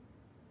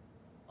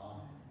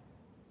 Amen.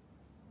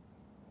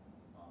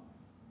 Amen.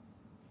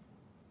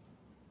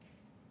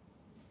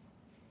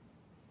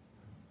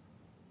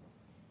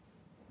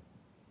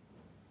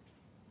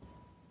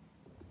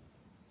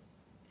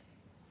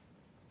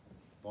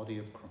 Body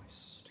of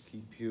Christ,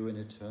 keep you in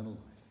eternal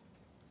life.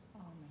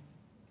 Amen.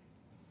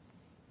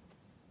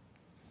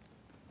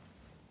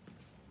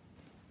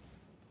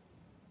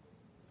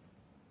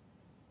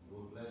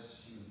 Lord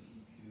bless you and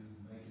keep you,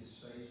 make his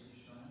face to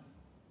shine.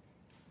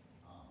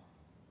 Amen.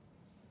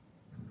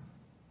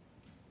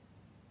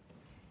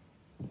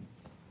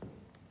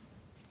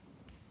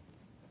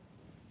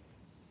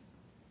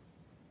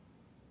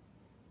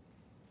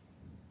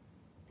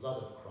 Blood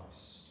of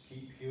Christ,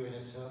 keep you in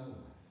eternal life.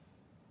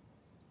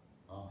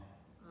 Amen.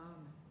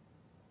 Amen.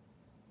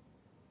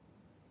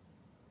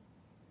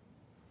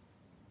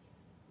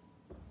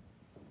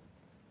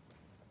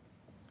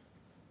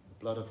 The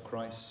blood of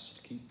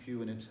Christ, keep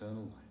you in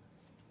eternal life.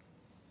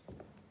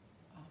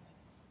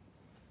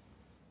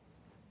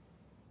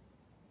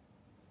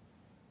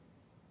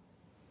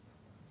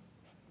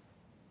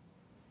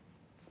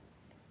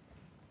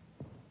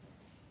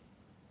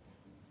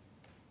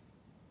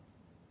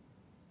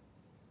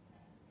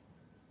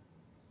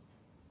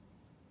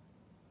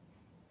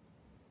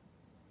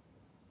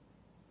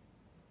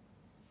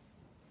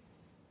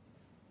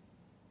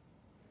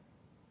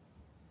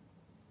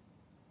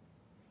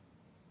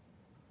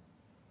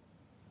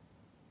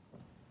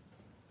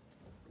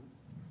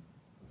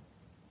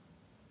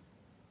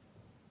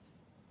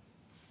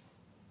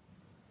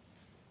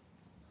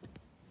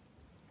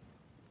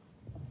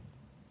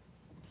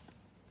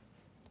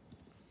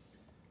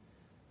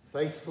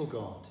 Faithful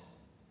God,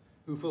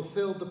 who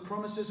fulfilled the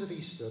promises of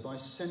Easter by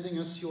sending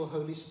us your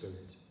Holy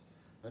Spirit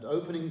and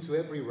opening to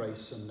every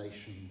race and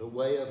nation the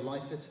way of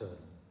life eternal,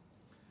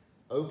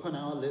 open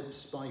our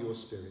lips by your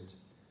Spirit,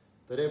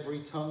 that every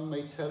tongue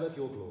may tell of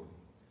your glory,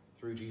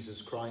 through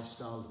Jesus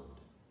Christ our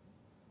Lord.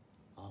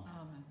 Amen.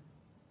 Amen.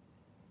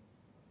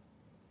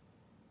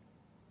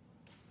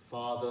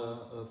 Father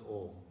of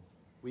all,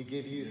 we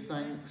give you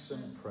thanks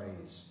and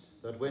praise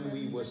that when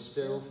we were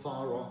still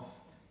far off,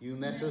 you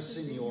met us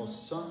in your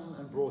Son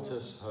and brought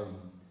us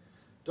home.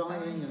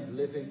 Dying and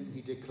living,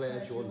 he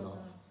declared your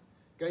love,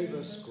 gave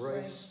us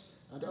grace,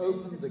 and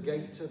opened the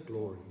gate of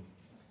glory.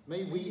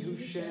 May we who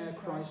share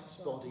Christ's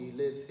body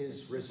live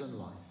his risen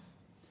life.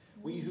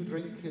 We who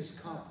drink his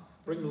cup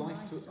bring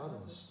life to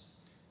others.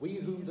 We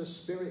whom the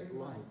Spirit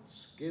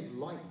lights give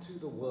light to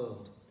the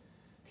world.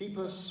 Keep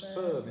us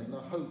firm in the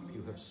hope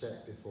you have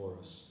set before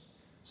us.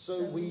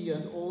 So we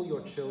and all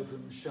your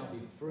children shall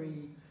be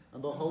free,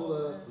 and the whole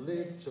earth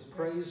live to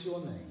praise your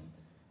name,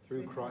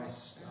 through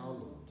Christ our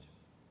Lord.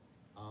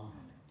 Amen.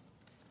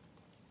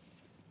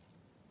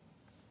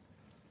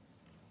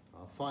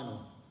 Our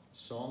final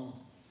song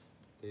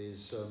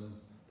is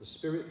The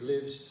Spirit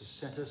lives to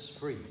set us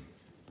free.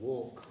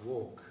 Walk,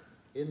 walk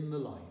in the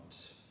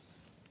light.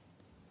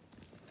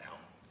 Now,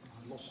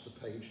 I lost the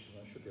page, so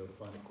I should be able to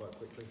find it quite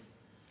quickly.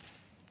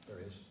 There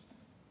it is.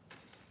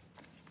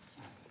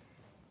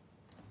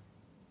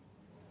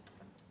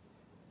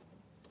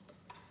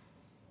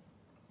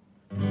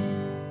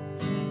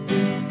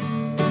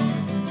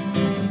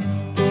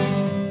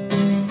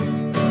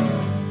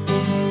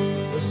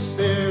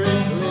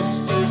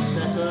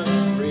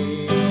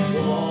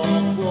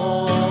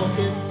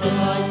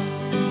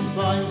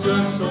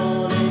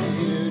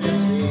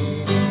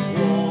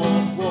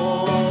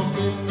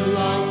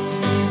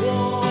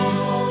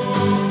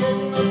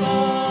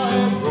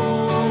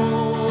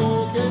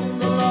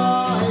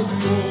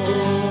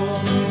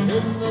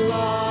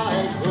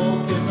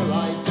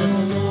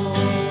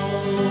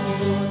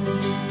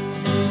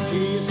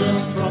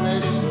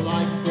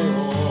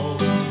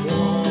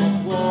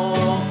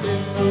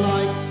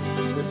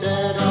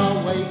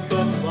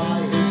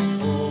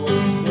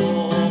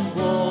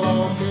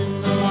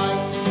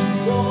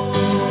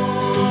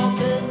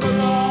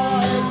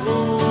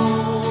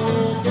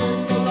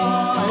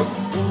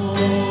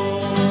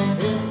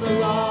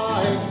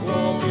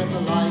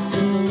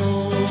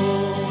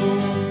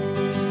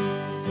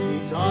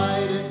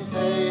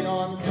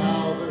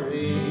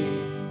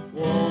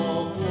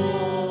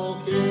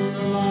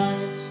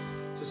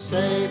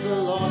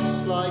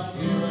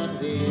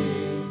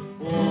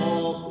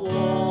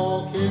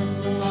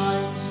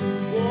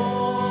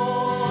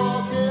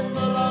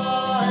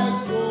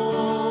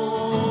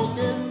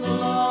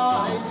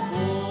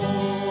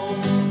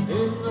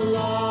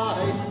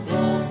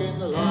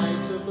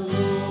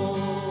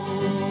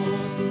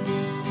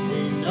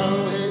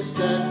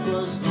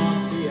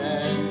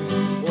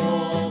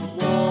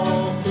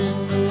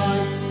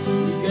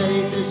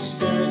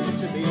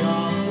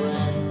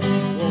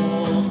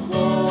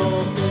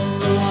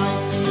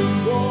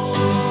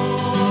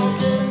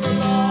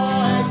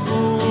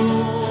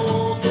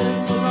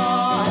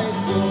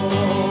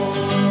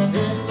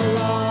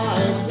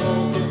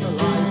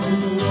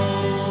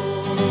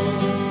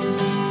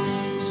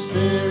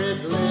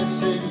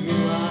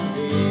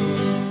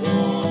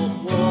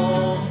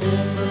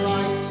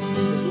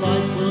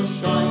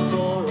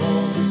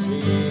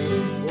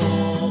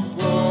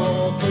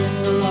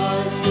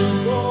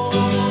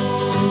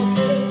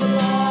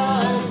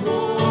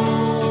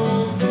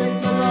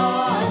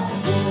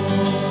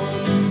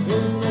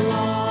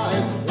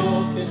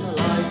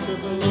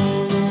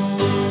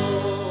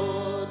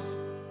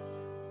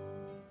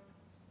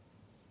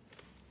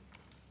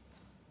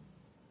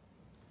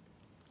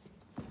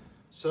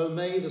 So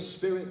may the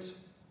Spirit,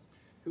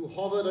 who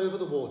hovered over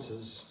the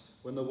waters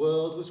when the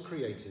world was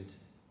created,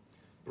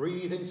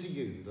 breathe into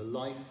you the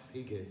life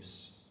he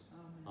gives.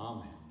 Amen.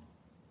 Amen.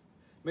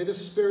 May the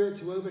Spirit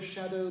who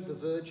overshadowed the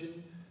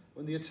Virgin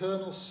when the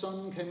eternal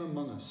Son came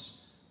among us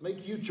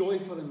make you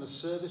joyful in the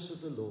service of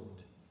the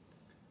Lord.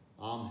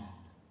 Amen. Amen.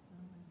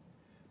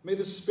 May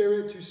the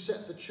Spirit who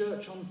set the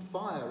church on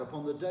fire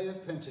upon the day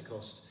of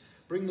Pentecost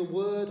bring the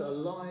word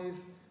alive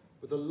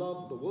with the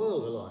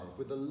world alive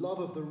with the love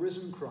of the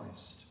risen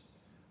Christ.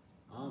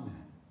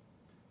 Amen.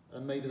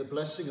 And may the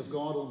blessing of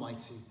God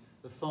Almighty,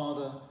 the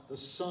Father, the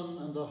Son,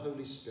 and the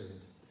Holy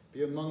Spirit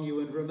be among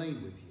you and remain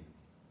with you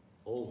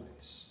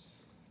always.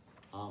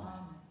 Amen.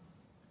 Amen.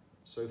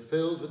 So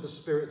filled with the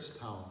Spirit's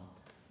power,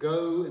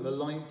 go in the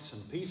light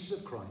and peace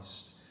of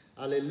Christ.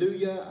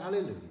 Alleluia,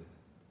 alleluia.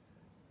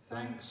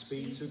 Thanks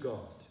be to God.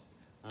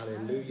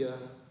 Alleluia,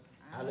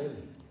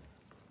 alleluia.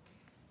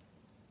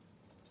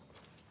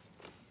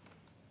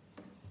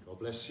 God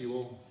bless you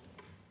all.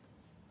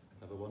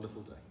 Have a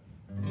wonderful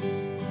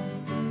day.